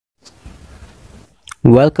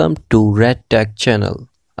Welcome to Red Tech channel,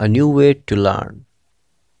 a new way to learn.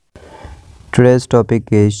 Today's topic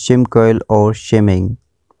is shim coil or shimming.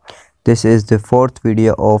 This is the fourth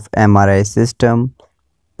video of MRI system.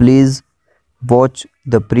 Please watch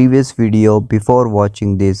the previous video before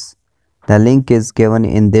watching this. The link is given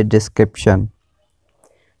in the description.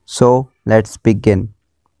 So let's begin.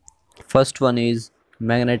 First one is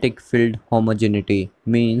magnetic field homogeneity,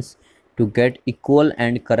 means to get equal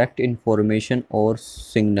and correct information or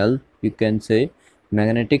signal. You can say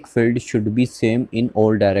magnetic field should be same in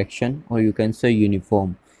all direction, or you can say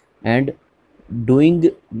uniform, and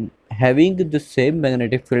doing having the same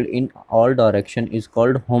magnetic field in all direction is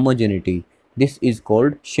called homogeneity. This is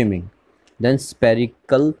called shimming. Then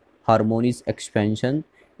spherical harmonious expansion.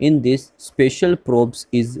 In this, special probes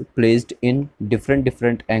is placed in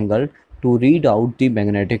different angle to read out the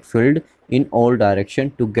magnetic field in all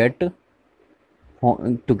direction to get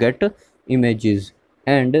images,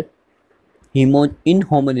 and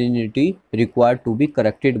inhomogeneity required to be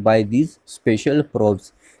corrected by these special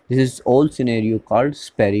probes. This is all scenario called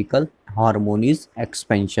spherical harmonious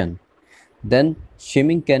expansion. Then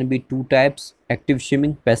shimming can be two types: active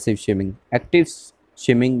shimming, passive shimming. Active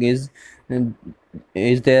shimming is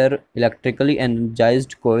their electrically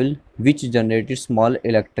energized coil which generates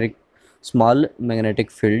small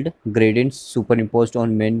magnetic field gradients superimposed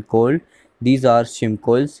on main coil. These are shim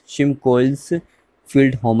coils. Shim coils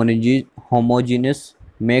field homogeneous,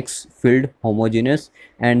 makes field homogeneous,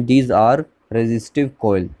 and these are resistive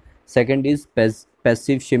coil. Second is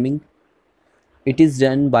passive shimming. It is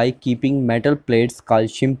done by keeping metal plates called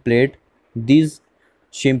shim plate. These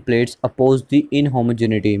shim plates oppose the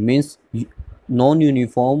inhomogeneity, means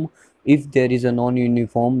non-uniform. If there is a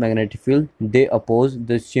non-uniform magnetic field, they oppose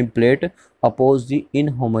the shim plate, oppose the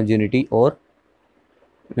inhomogeneity, or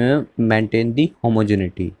maintain the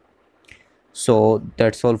homogeneity. So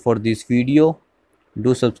that's all for this video.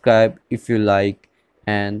 Do subscribe if you like,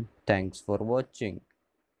 and thanks for watching.